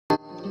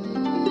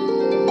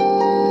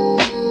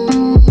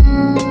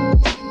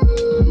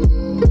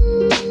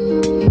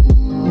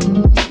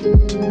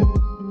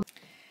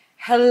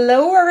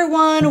Hello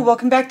everyone,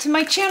 welcome back to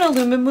my channel,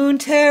 Lumen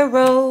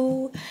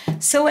Tarot.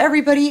 So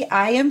everybody,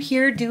 I am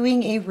here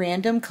doing a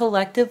random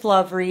collective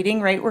love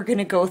reading, right? We're going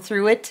to go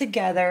through it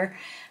together.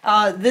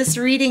 This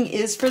reading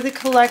is for the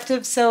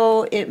collective,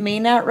 so it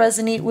may not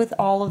resonate with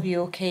all of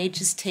you, okay?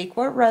 Just take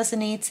what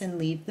resonates and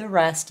leave the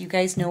rest. You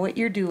guys know what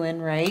you're doing,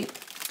 right?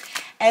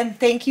 And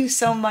thank you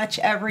so much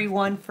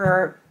everyone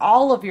for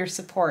all of your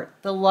support.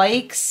 The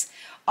likes,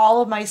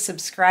 all of my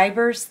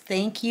subscribers,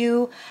 thank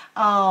you.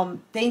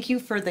 Thank you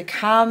for the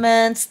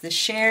comments, the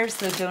shares,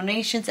 the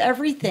donations,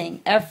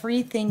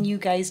 everything you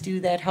guys do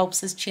that helps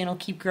this channel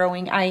keep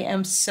growing. I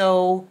am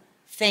so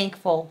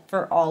thankful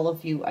for all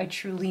of you. I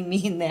truly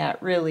mean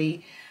that,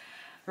 really.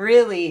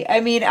 I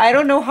mean, I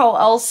don't know how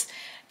else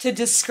to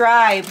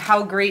describe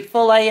how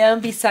grateful I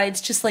am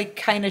besides just like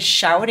kind of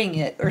shouting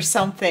it or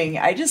something.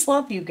 I just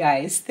love you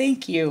guys.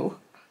 Thank you.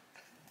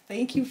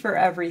 Thank you for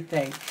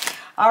everything.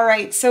 All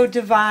right, so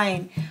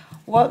Divine,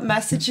 what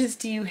messages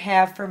do you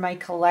have for my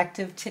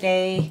collective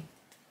today?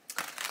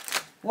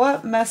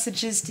 What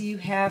messages do you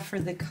have for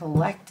the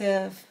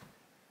collective?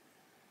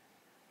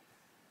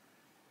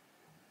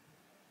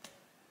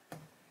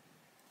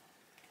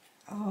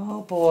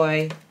 Oh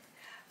boy.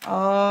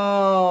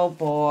 Oh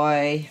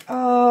boy.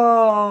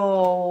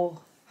 Oh.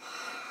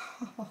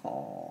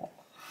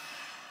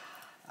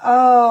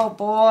 Oh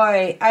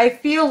boy. I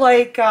feel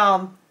like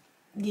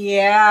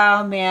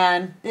yeah,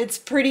 man, it's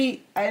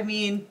pretty, I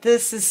mean,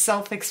 this is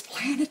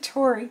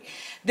self-explanatory.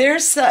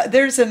 There's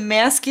a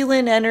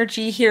masculine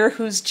energy here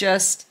who's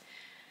just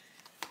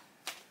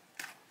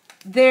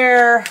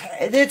there.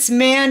 It's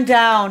man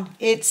down.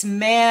 It's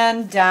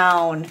man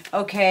down,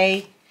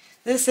 okay?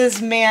 This is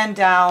man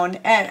down,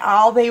 and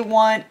all they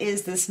want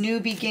is this new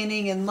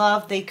beginning in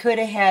love. They could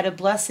have had a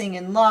blessing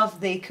in love.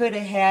 They could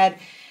have had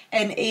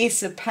an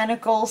Ace of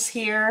Pentacles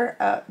here,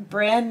 a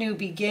brand new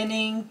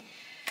beginning.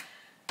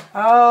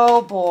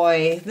 Oh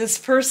boy, this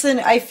person,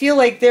 I feel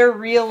like they're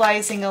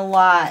realizing a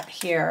lot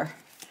here.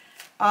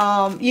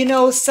 You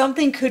know,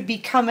 something could be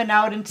coming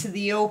out into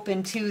the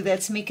open too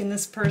that's making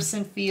this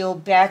person feel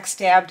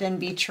backstabbed and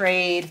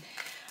betrayed.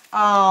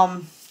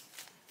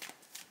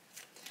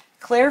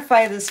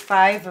 Clarify this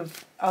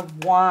Five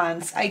of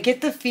Wands. I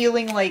get the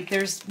feeling like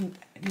there's,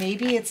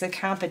 maybe it's a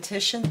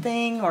competition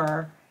thing,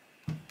 or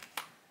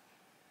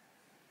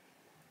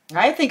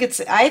I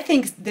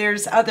think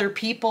there's other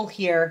people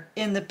here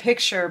in the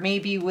picture,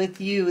 maybe with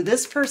you.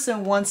 This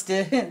person wants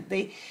to,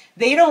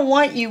 they don't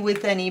want you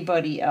with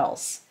anybody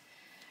else.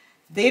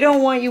 They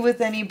don't want you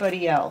with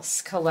anybody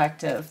else,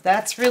 collective.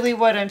 That's really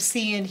what I'm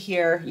seeing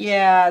here.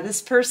 Yeah,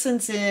 this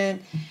person's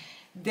in,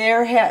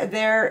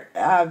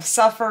 they're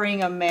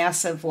suffering a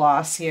massive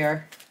loss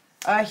here.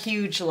 A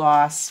huge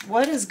loss.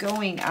 What is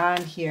going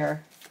on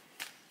here?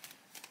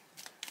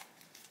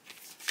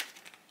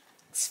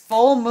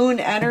 Full moon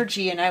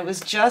energy, and I was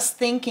just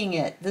thinking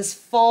it, this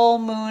full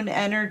moon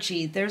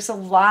energy, there's a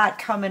lot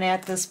coming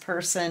at this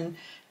person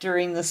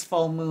during this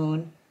full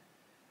moon.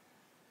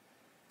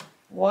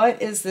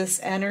 What is this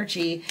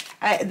energy?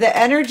 The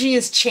energy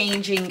is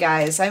changing,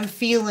 guys. I'm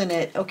feeling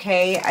it,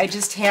 okay? I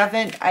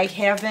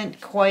haven't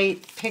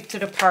quite picked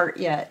it apart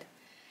yet,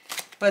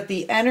 but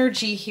the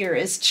energy here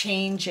is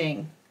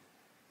changing.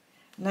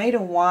 Knight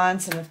of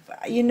Wands, and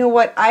you know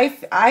what,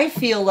 I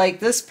feel like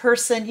this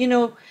person, you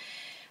know,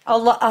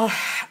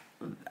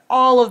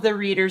 all of the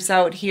readers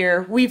out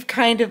here, we've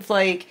kind of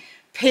like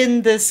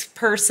pinned this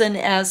person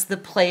as the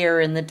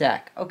player in the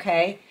deck,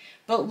 okay?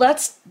 But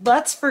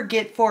let's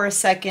forget for a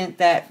second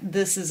that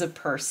this is a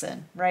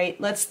person,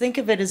 right? Let's think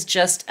of it as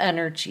just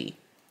energy.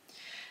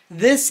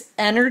 This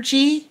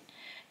energy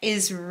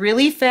is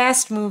really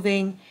fast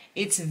moving.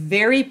 It's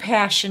very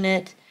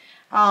passionate.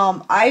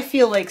 I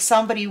feel like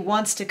somebody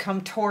wants to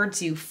come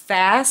towards you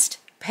fast,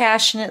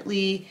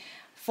 passionately,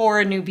 for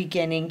a new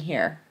beginning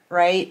here.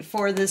 Right,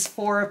 for this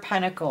Four of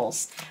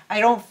Pentacles. I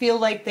don't feel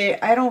like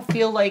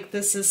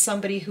this is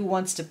somebody who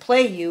wants to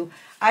play you.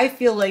 I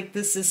feel like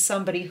this is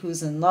somebody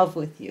who's in love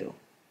with you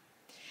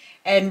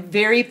and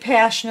very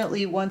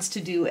passionately wants to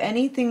do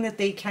anything that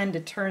they can to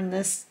turn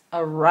this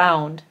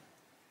around.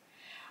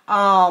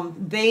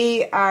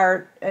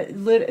 They're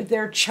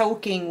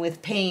choking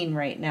with pain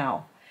right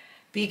now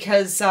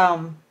because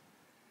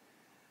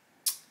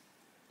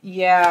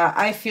yeah,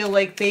 I feel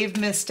like they've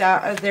missed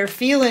out. They're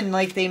feeling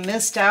like they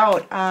missed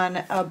out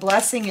on a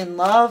blessing in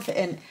love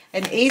and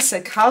an Ace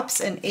of Cups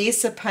and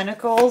Ace of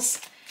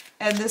Pentacles.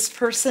 And this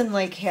person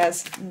like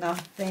has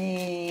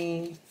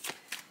nothing.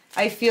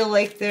 I feel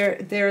like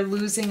they're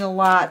losing a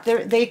lot.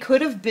 They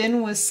could have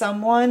been with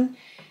someone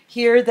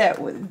here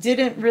that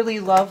didn't really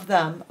love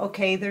them.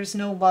 Okay, there's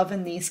no love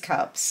in these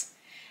cups.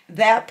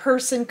 That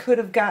person could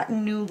have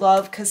gotten new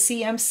love, because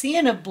see, I'm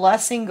seeing a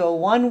blessing go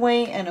one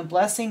way and a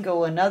blessing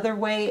go another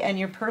way, and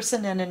your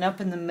person ending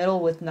up in the middle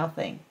with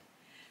nothing.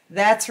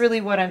 That's really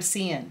what I'm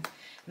seeing.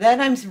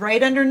 Then I'm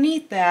right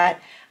underneath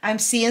that, I'm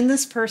seeing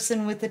this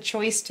person with a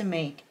choice to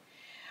make.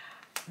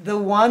 The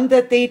one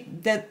that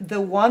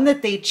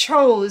they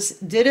chose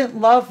didn't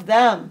love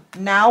them,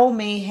 now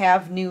may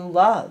have new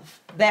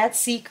love. That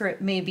secret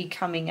may be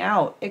coming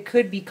out. It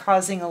could be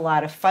causing a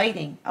lot of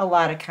fighting, a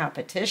lot of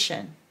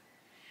competition.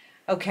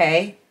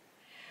 Okay?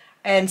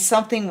 And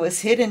something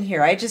was hidden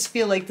here. I just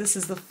feel like this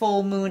is the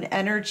full moon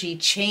energy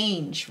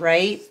change,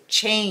 right?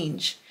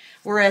 Change.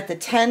 We're at the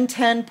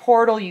 10-10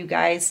 portal, you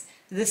guys.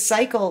 This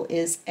cycle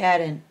is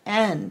at an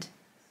end.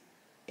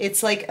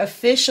 It's like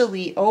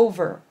officially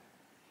over.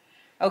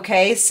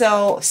 Okay,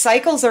 so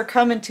cycles are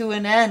coming to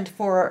an end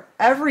for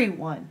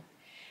everyone.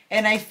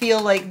 And I feel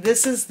like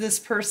this is this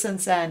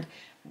person's end.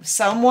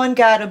 Someone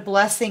got a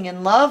blessing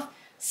in love.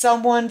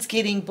 Someone's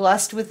getting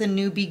blessed with a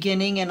new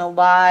beginning and a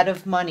lot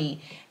of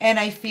money. And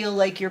I feel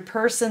like your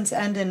person's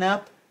ending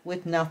up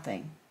with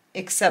nothing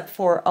except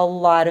for a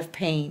lot of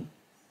pain.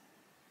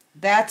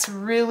 That's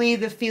really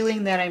the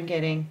feeling that I'm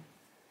getting.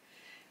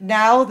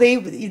 Now they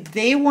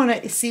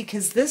want to see,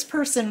 because this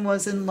person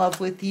was in love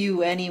with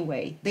you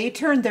anyway. They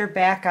turned their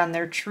back on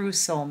their true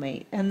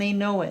soulmate, and they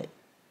know it.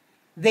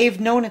 They've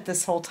known it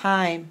this whole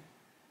time.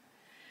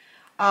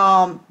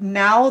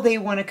 Now they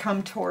want to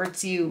come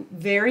towards you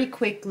very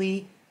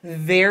quickly,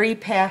 very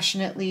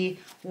passionately,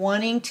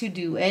 wanting to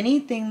do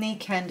anything they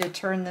can to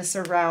turn this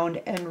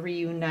around and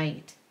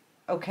reunite.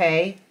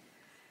 Okay?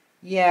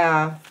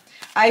 Yeah.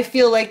 I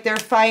feel like they're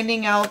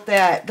finding out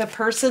that the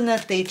person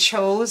that they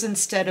chose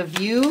instead of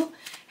you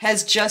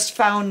has just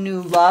found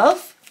new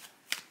love.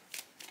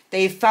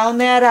 They found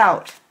that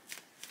out.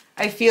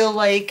 I feel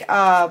like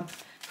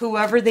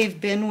whoever they've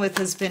been with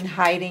has been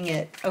hiding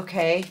it,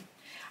 okay?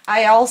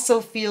 I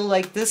also feel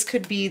like this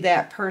could be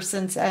that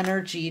person's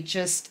energy,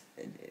 just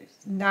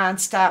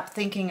nonstop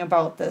thinking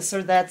about this,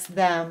 or that's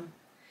them.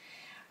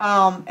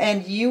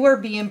 And you are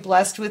being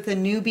blessed with a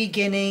new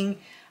beginning,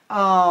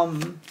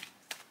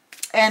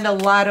 and a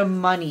lot of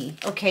money,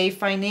 okay?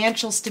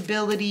 Financial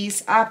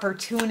stabilities,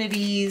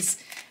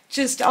 opportunities,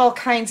 just all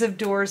kinds of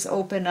doors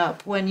open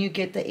up when you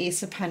get the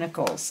Ace of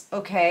Pentacles,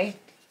 okay?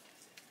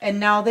 And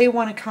now they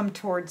want to come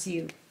towards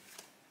you.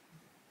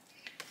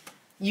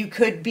 You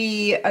could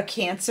be a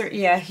Cancer.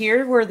 Yeah,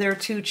 here were their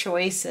two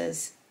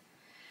choices.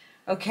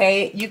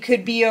 Okay, you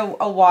could be a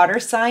water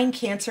sign,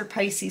 Cancer,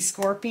 Pisces,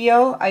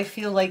 Scorpio. I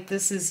feel like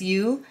this is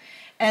you.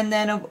 And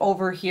then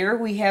over here,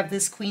 we have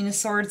this Queen of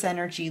Swords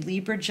energy,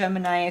 Libra,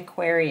 Gemini,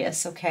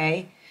 Aquarius,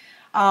 okay?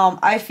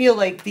 I feel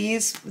like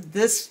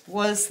this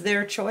was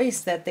their choice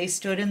that they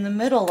stood in the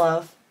middle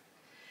of.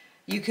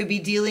 You could be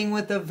dealing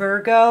with a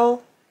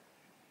Virgo.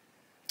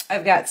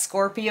 I've got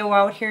Scorpio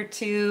out here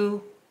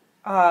too,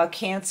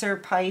 Cancer,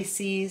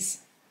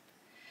 Pisces,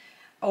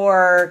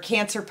 or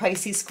Cancer,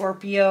 Pisces,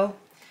 Scorpio.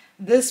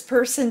 This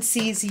person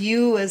sees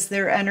you as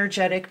their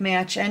energetic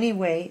match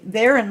anyway.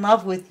 They're in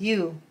love with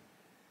you.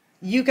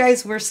 You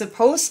guys were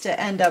supposed to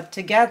end up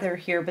together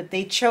here, but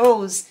they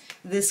chose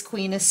this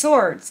Queen of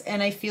Swords.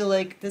 And I feel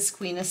like this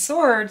Queen of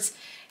Swords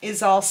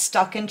is all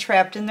stuck and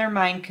trapped in their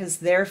mind because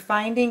they're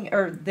finding,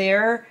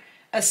 or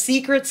a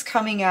secret's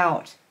coming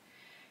out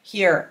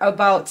here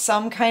about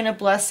some kind of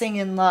blessing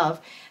in love.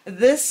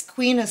 This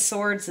Queen of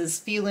Swords is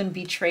feeling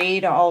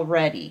betrayed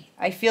already.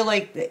 I feel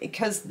like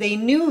because they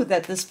knew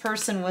that this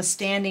person was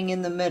standing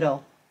in the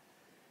middle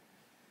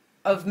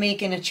of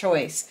making a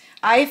choice.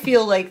 I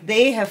feel like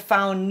they have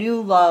found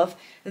new love.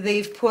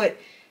 They've put,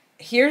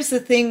 here's the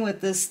thing with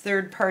this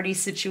third party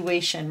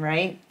situation,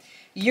 right?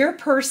 Your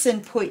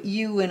person put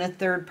you in a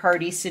third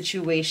party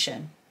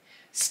situation,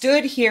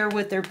 stood here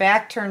with their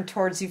back turned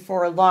towards you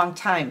for a long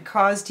time,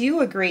 caused you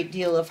a great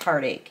deal of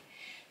heartache.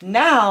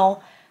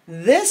 Now,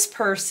 this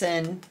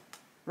person,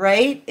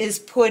 right, is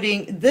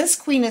putting, this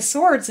Queen of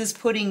Swords is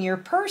putting your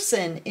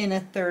person in a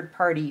third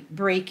party,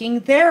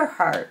 breaking their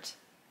heart.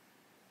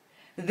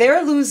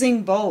 They're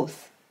losing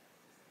both.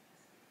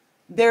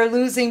 They're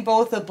losing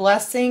both a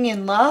blessing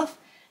in love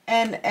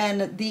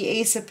and the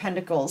Ace of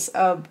Pentacles,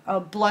 a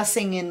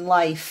blessing in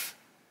life,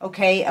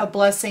 okay? A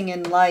blessing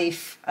in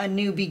life, a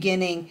new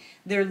beginning.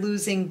 They're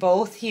losing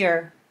both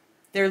here.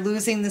 They're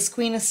losing this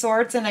Queen of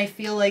Swords, and I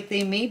feel like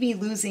they may be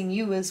losing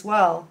you as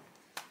well.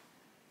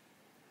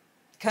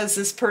 Because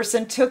this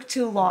person took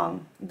too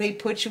long. They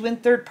put you in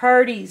third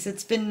parties.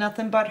 It's been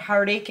nothing but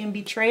heartache and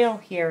betrayal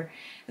here.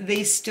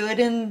 They stood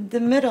in the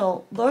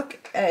middle.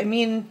 Look, I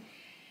mean,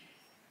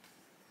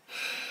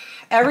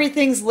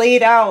 everything's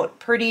laid out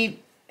pretty.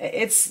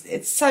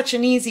 It's such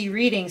an easy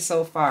reading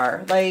so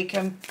far. Like,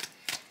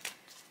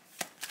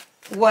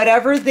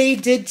 whatever they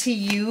did to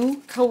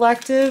you,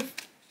 collective,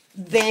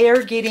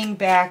 they're getting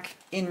back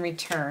in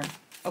return,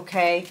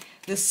 okay?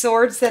 The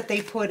swords that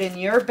they put in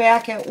your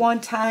back at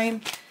one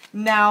time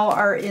now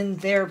are in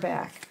their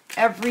back.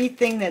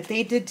 Everything that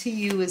they did to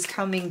you is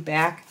coming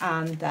back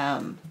on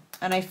them.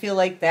 And I feel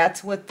like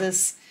that's what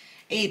this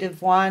Eight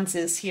of Wands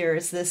is here,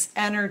 is this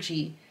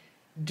energy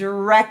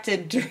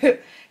directed,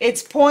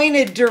 it's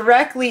pointed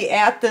directly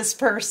at this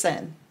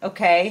person,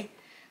 okay?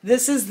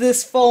 This is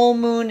this full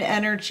moon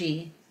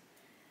energy.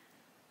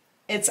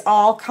 It's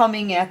all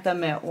coming at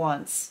them at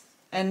once.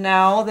 And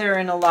now they're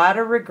in a lot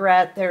of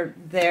regret.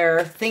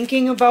 They're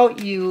thinking about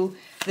you.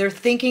 They're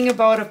thinking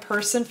about a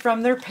person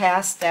from their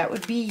past. That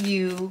would be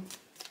you.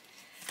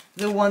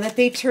 The one that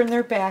they turn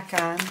their back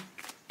on.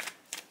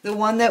 The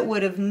one that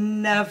would have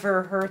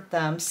never hurt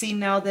them. See,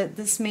 now that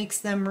this makes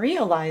them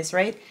realize,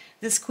 right?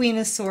 This Queen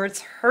of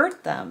Swords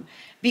hurt them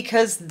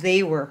because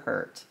they were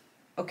hurt.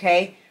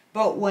 Okay?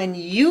 But when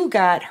you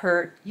got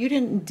hurt, you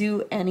didn't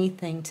do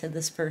anything to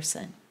this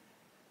person.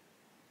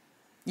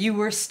 You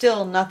were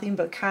still nothing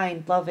but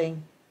kind,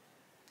 loving.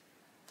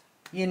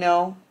 You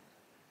know?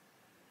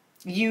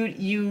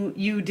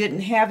 You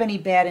didn't have any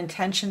bad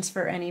intentions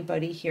for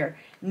anybody here.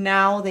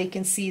 Now they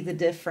can see the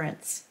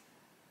difference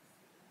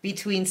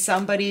between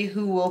somebody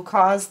who will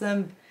cause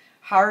them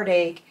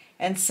heartache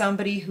and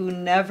somebody who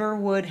never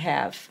would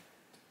have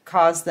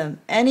caused them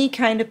any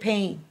kind of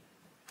pain.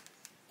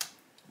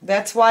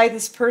 That's why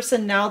this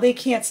person, now they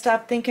can't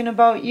stop thinking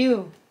about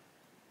you.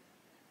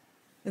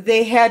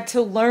 They had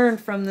to learn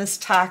from this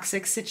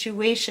toxic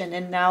situation,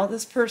 and now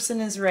this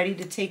person is ready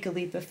to take a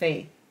leap of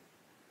faith.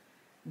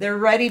 They're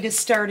ready to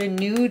start a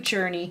new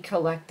journey,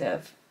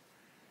 collective.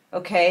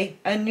 Okay?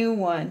 A new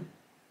one.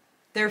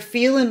 They're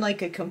feeling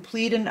like a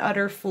complete and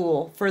utter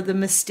fool for the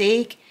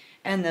mistake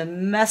and the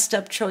messed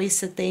up choice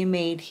that they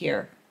made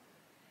here.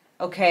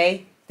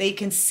 Okay? They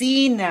can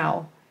see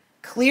now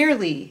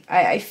clearly.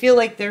 I feel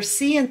like they're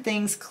seeing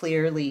things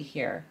clearly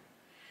here.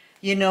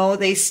 You know,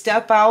 they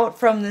step out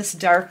from this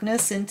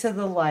darkness into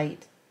the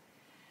light.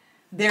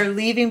 They're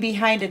leaving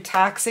behind a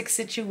toxic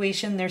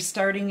situation. They're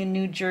starting a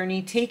new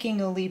journey,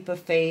 taking a leap of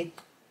faith.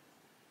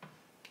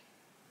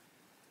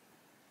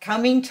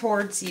 Coming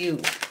towards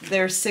you.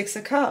 There's Six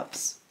of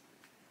Cups.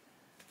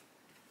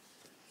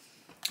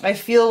 I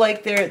feel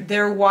like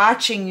they're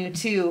watching you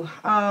too.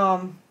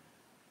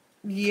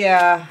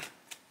 Yeah.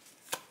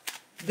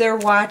 They're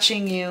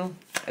watching you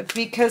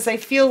because I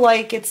feel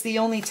like it's the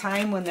only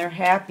time when they're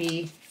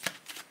happy.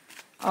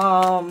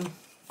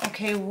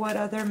 Okay, what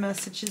other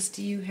messages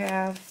do you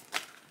have?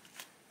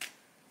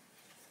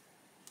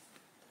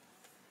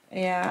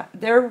 Yeah,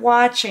 they're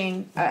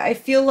watching. I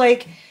feel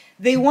like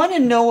they want to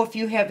know if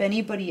you have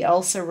anybody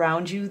else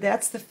around you.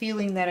 That's the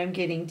feeling that I'm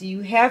getting. Do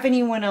you have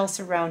anyone else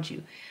around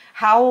you?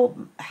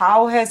 How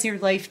has your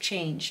life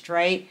changed,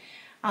 right?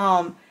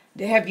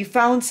 Have you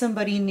found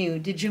somebody new?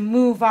 Did you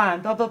move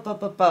on? Blah, blah, blah,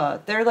 blah, blah.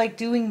 They're like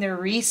doing their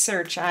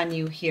research on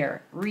you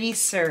here.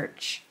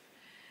 Research.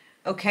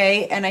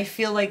 Okay? And I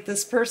feel like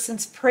this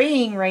person's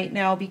praying right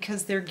now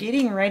because they're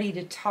getting ready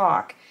to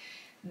talk.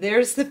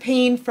 There's the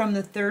pain from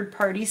the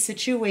third-party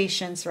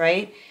situations,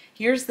 right?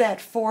 Here's that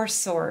Four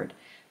sword.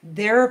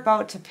 They're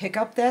about to pick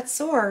up that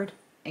sword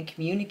and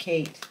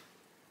communicate.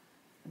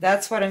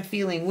 That's what I'm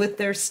feeling with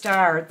their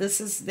star.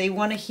 They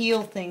want to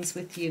heal things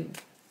with you.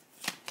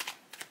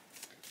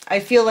 I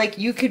feel like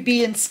you could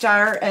be in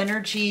star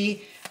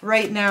energy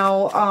right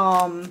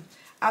now,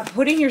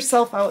 putting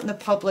yourself out in the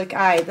public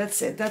eye.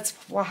 That's it. That's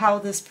how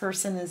this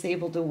person is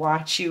able to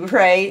watch you,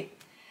 right?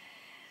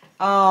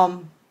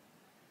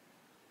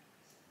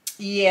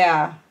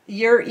 Yeah,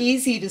 you're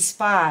easy to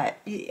spot.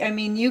 I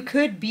mean, you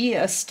could be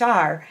a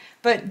star,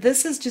 but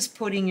this is just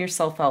putting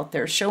yourself out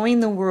there, showing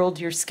the world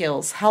your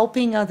skills,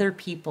 helping other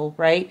people,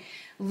 right?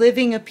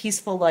 Living a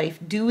peaceful life,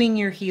 doing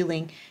your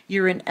healing.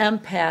 You're an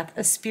empath,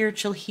 a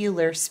spiritual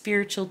healer,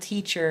 spiritual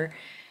teacher.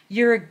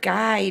 You're a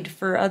guide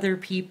for other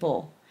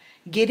people,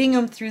 getting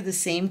them through the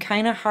same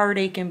kind of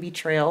heartache and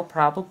betrayal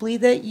probably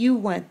that you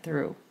went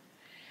through.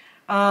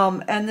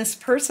 And this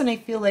person, I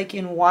feel like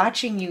in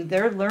watching you,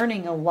 they're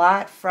learning a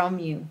lot from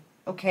you,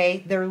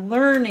 okay? They're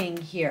learning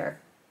here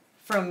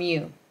from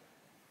you.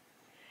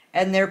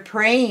 And they're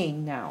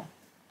praying now.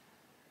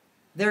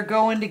 They're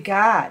going to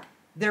God.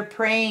 They're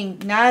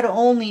praying not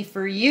only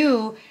for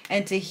you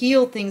and to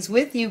heal things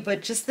with you,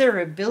 but just their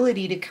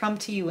ability to come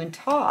to you and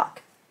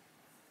talk.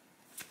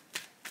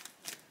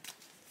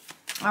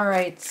 All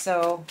right,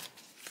 so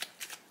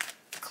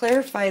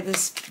clarify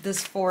this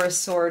Four of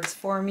Swords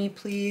for me,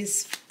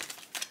 please.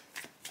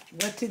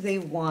 What do they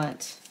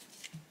want?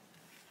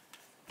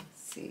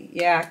 Let's see.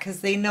 Yeah, because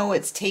they know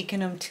it's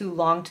taken them too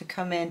long to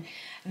come in.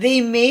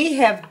 They may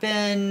have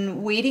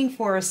been waiting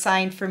for a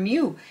sign from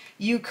you.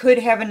 You could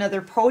have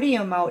another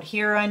podium out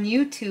here on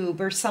YouTube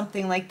or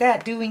something like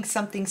that, doing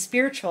something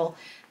spiritual.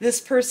 This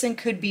person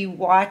could be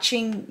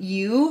watching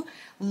you,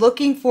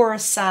 looking for a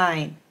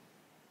sign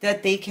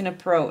that they can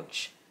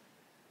approach.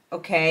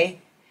 Okay?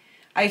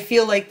 I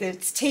feel like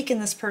it's taken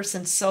this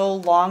person so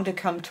long to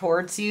come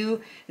towards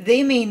you,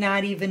 they may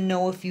not even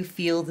know if you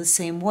feel the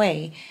same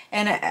way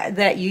and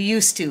that you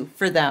used to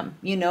for them.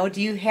 You know,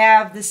 do you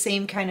have the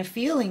same kind of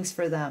feelings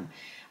for them?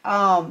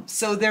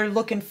 So they're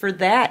looking for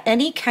that,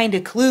 any kind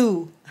of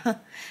clue.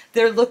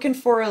 They're looking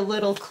for a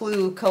little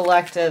clue,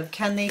 collective.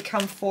 Can they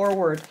come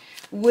forward?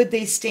 Would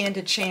they stand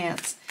a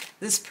chance?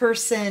 This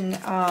person,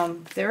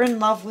 they're in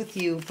love with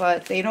you,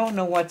 but they don't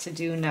know what to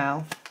do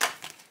now.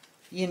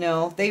 You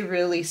know, they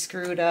really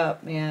screwed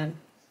up, man.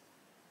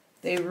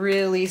 They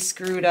really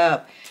screwed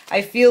up.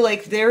 I feel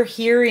like they're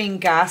hearing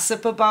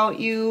gossip about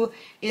you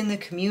in the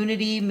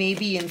community,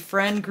 maybe in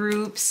friend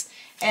groups,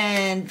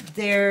 And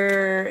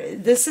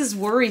this is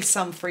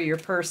worrisome for your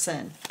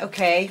person,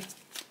 okay?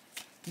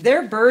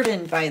 They're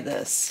burdened by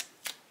this.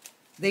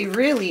 They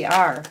really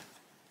are.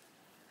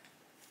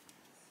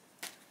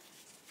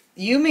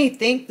 You may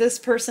think this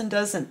person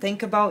doesn't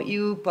think about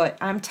you, but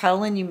I'm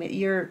telling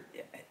you,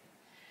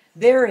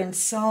 they're in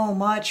so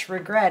much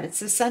regret.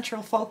 It's the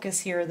central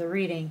focus here of the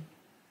reading.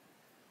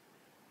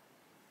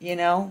 You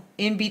know,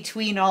 in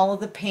between all of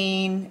the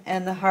pain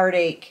and the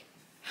heartache.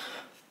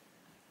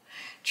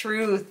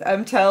 Truth,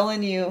 I'm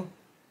telling you.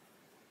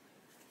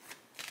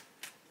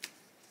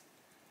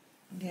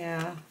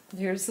 Yeah,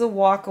 here's the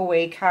walk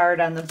away card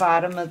on the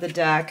bottom of the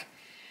deck.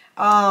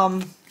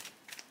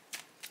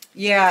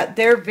 Yeah,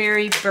 they're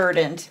very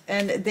burdened,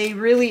 and they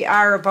really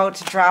are about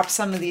to drop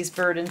some of these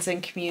burdens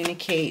and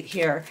communicate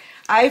here.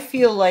 I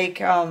feel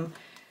like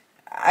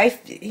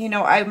I've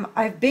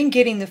been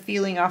getting the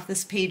feeling off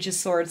this Page of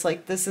Swords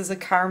like this is a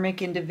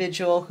karmic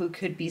individual who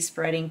could be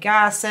spreading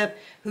gossip,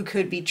 who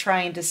could be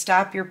trying to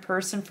stop your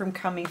person from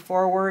coming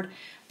forward.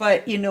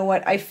 But you know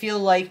what? I feel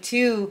like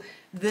too,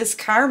 this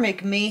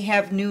karmic may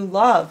have new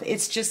love.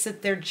 It's just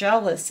that they're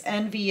jealous,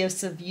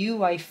 envious of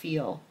you, I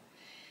feel.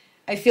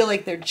 I feel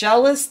like they're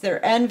jealous,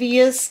 they're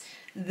envious,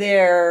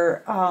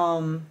 they're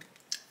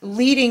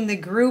leading the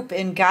group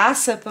in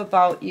gossip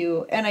about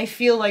you, and I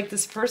feel like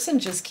this person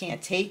just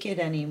can't take it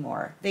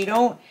anymore. They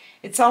don't,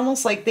 it's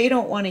almost like they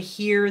don't want to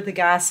hear the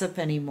gossip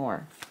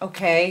anymore,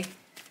 okay?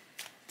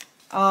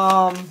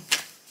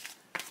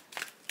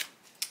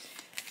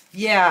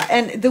 Yeah,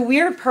 and the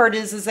weird part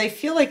is I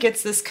feel like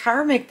it's this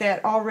karmic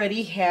that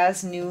already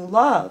has new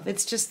love.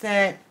 It's just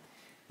that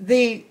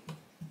they've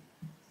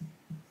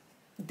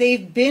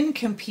been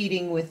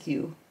competing with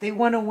you. They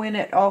want to win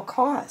at all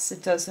costs.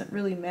 It doesn't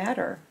really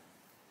matter.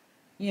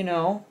 You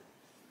know?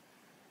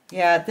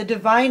 Yeah, the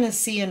divine is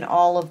seeing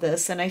all of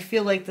this, and I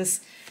feel like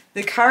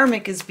the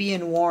karmic is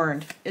being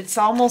warned. It's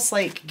almost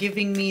like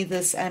giving me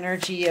this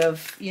energy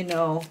of, you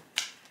know,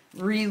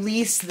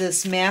 release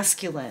this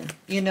masculine.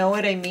 You know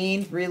what I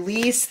mean?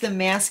 Release the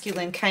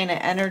masculine kind of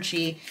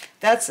energy.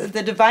 That's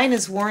the divine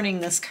is warning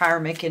this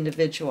karmic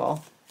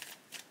individual.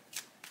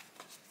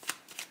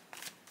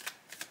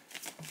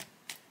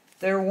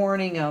 They're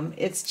warning them.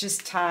 It's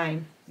just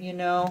time, you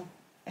know.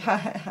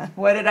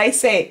 What did I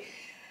say?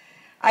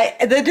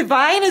 The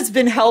divine has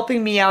been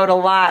helping me out a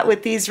lot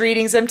with these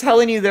readings. I'm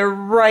telling you, they're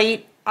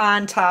right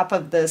on top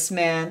of this,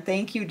 man.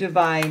 Thank you,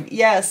 divine.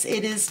 Yes,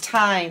 it is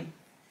time.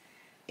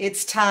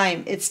 It's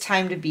time. It's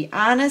time to be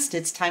honest.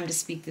 It's time to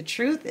speak the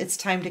truth. It's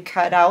time to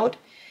cut out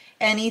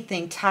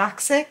anything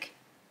toxic.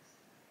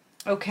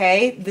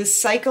 Okay, this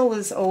cycle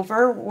is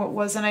over.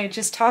 Wasn't I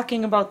just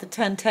talking about the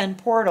 1010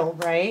 portal,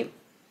 right?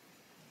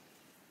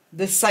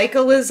 The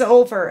cycle is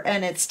over,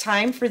 and it's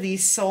time for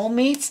these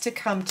soulmates to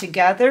come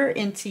together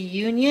into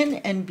union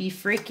and be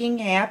freaking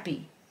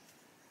happy.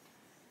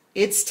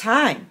 It's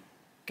time,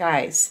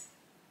 guys.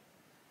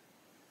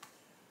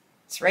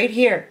 It's right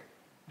here.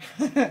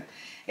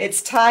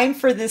 It's time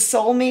for this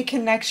soulmate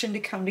connection to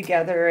come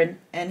together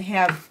and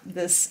have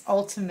this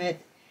ultimate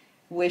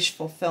wish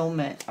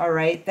fulfillment, all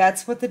right?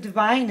 That's what the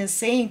divine is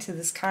saying to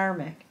this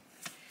karmic.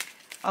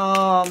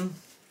 I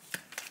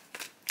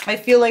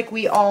feel like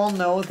we all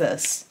know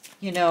this.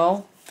 You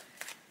know,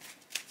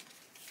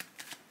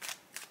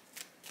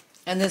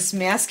 and this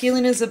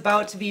masculine is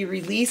about to be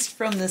released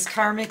from this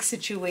karmic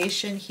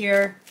situation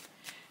here.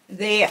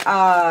 They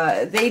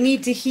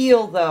need to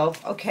heal though,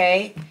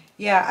 okay?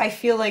 Yeah, I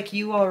feel like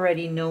you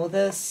already know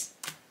this.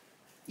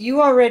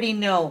 You already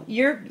know.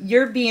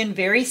 You're being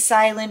very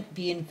silent,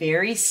 being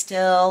very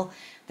still.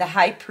 The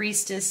high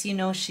priestess, you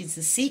know, she's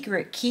the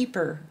secret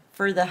keeper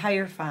for the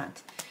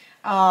Hierophant.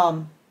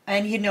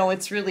 And you know,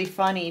 it's really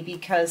funny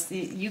because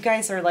you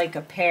guys are like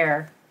a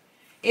pair.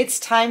 It's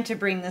time to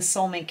bring this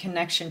soulmate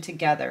connection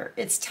together.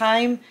 It's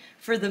time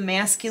for the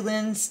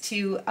masculines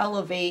to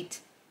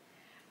elevate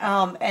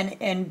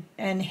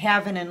and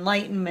have an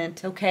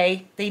enlightenment,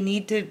 okay? They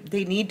need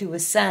to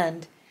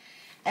ascend.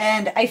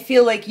 And I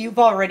feel like you've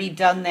already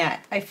done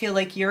that. I feel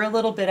like you're a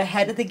little bit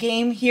ahead of the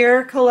game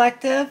here,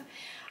 collective.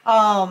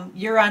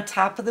 You're on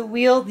top of the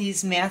wheel.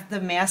 The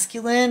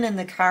masculine and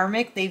the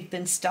karmic, they've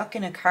been stuck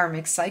in a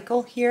karmic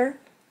cycle here.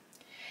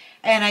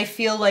 And I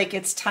feel like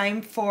it's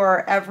time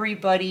for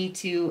everybody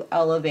to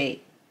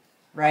elevate,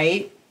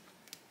 right?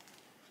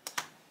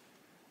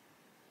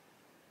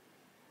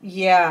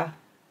 Yeah,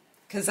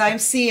 because I'm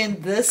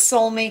seeing this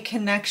soulmate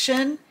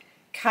connection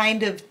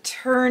kind of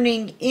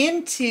turning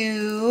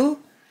into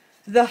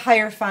the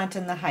Hierophant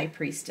and the High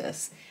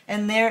Priestess.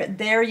 And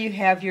there you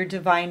have your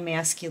divine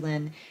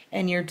masculine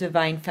and your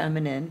divine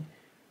feminine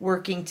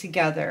working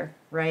together,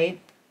 right?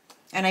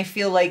 And I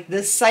feel like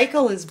this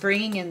cycle is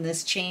bringing in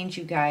this change,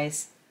 you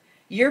guys.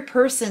 Your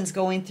person's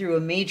going through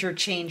a major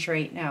change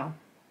right now.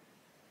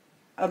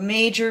 A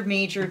major,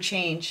 major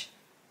change.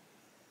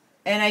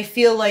 And I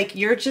feel like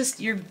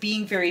you're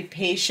being very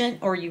patient,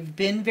 or you've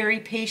been very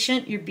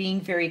patient. You're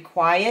being very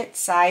quiet,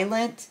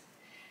 silent,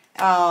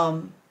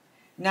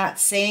 not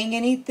saying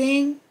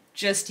anything,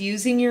 just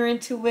using your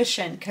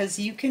intuition, because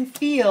you can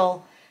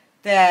feel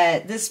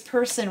that this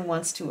person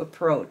wants to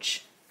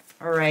approach.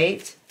 All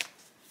right.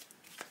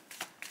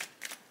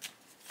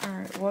 All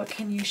right, what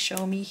can you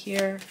show me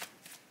here?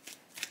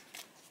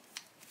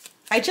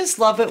 I just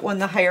love it when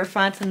the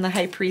Hierophant and the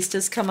High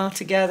Priestess come out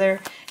together.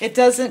 It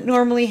doesn't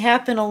normally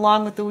happen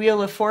along with the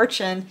Wheel of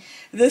Fortune.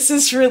 This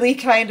is really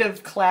kind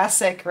of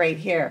classic right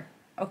here,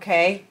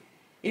 okay?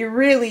 It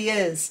really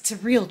is. It's a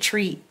real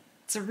treat.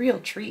 It's a real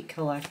treat,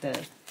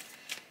 collective.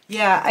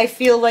 Yeah, I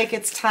feel like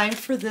it's time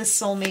for this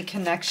soulmate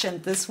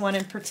connection. This one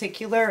in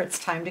particular,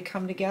 it's time to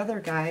come together,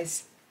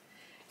 guys.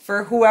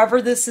 For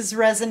whoever this is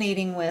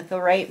resonating with,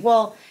 all right?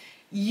 Well,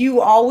 you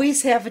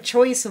always have a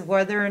choice of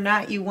whether or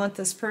not you want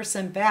this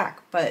person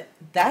back, but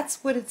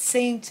that's what it's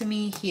saying to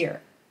me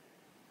here.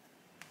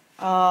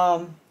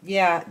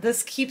 Yeah,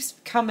 this keeps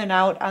coming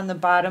out on the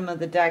bottom of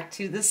the deck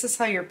too. This is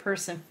how your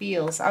person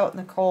feels, out in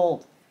the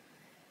cold.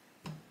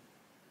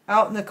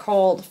 Out in the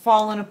cold,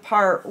 falling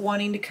apart,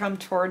 wanting to come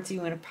towards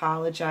you and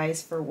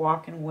apologize for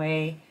walking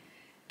away.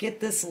 Get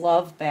this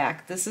love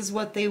back. This is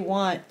what they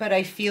want, but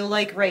I feel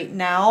like right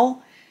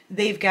now,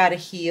 they've got to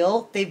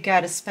heal. They've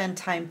got to spend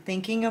time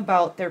thinking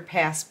about their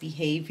past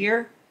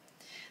behavior.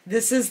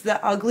 This is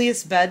the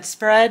ugliest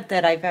bedspread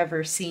that I've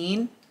ever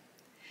seen.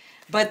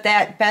 But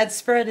that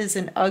bedspread is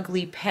an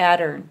ugly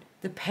pattern.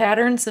 The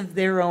patterns of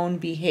their own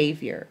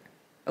behavior.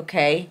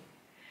 Okay?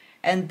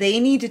 And they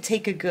need to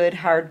take a good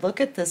hard look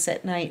at this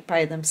at night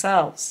by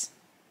themselves.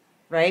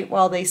 Right?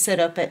 While they sit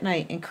up at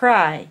night and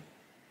cry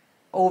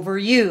over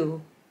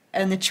you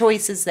and the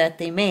choices that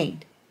they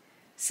made.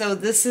 So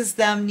this is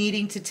them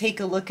needing to take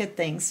a look at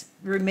things,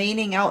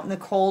 remaining out in the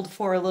cold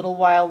for a little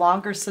while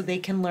longer so they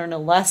can learn a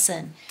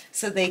lesson,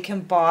 so they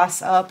can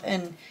boss up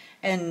and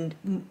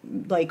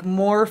like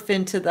morph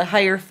into the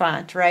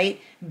Hierophant,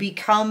 right?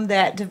 Become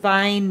that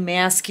divine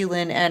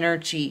masculine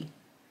energy.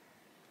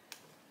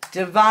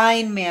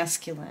 Divine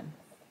masculine.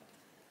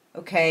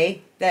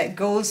 Okay? That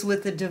goes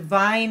with the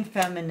divine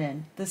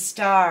feminine, the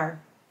star,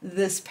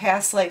 this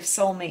past life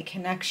soulmate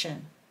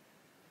connection.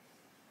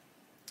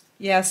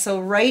 Yeah, so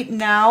right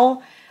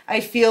now, I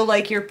feel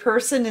like your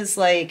person is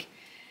like,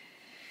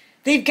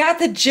 they've got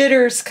the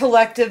jitters,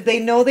 collective. They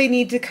know they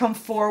need to come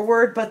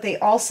forward, but they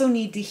also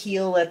need to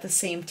heal at the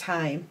same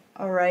time,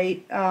 all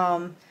right?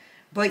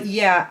 But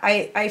yeah,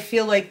 I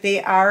feel like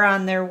they are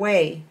on their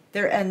way.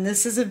 And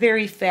this is a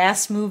very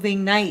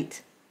fast-moving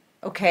night,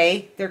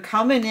 okay? They're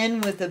coming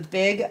in with a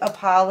big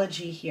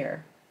apology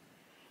here.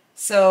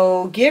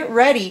 So get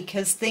ready,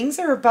 because things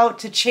are about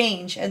to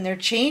change, and they're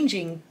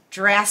changing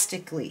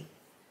drastically.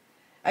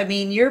 I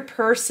mean, your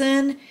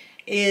person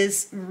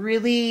is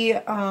really,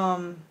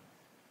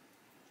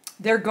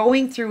 they're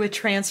going through a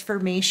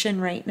transformation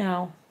right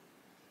now.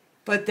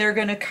 But they're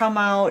going to come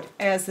out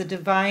as the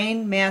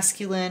divine,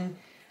 masculine,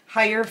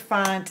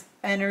 Hierophant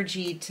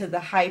energy to the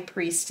High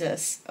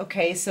Priestess.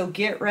 Okay, so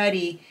get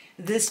ready.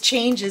 This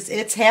changes.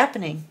 It's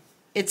happening.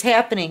 It's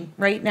happening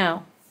right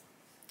now.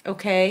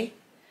 Okay?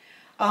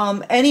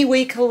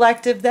 Anyway,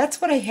 collective, that's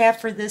what I have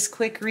for this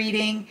quick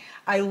reading.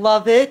 I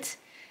love it.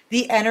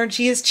 The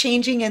energy is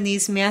changing and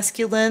these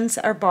masculines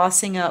are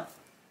bossing up.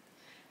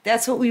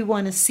 That's what we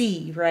want to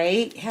see,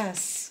 right?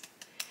 Yes.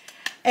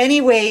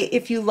 Anyway,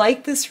 if you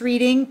like this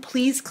reading,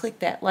 please click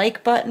that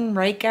like button,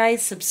 right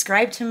guys?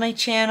 Subscribe to my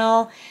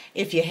channel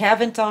if you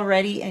haven't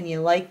already and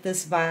you like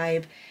this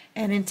vibe.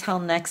 And until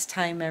next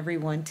time,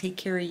 everyone, take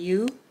care of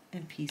you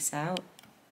and peace out.